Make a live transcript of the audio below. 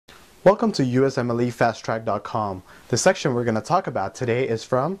Welcome to USMLEFasttrack.com. The section we're going to talk about today is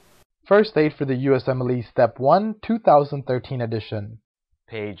from First Aid for the USMLE Step 1, 2013 edition.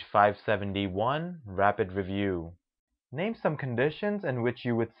 Page 571, Rapid Review. Name some conditions in which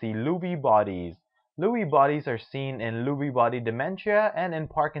you would see Lewy bodies. Lewy bodies are seen in Lewy body dementia and in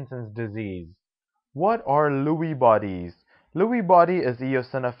Parkinson's disease. What are Lewy bodies? Lewy body is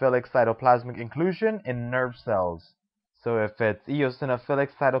eosinophilic cytoplasmic inclusion in nerve cells. So if it's eosinophilic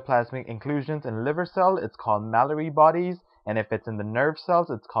cytoplasmic inclusions in liver cell, it's called Mallory bodies, and if it's in the nerve cells,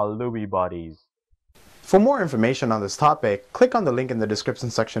 it's called Lewy bodies. For more information on this topic, click on the link in the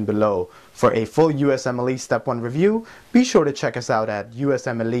description section below. For a full USMLE Step 1 review, be sure to check us out at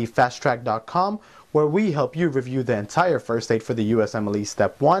USMLEFasttrack.com, where we help you review the entire first aid for the USMLE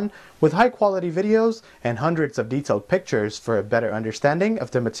Step 1 with high-quality videos and hundreds of detailed pictures for a better understanding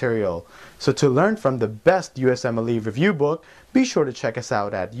of the material. So to learn from the best USMLE review book, be sure to check us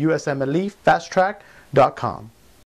out at USMLEFasttrack.com.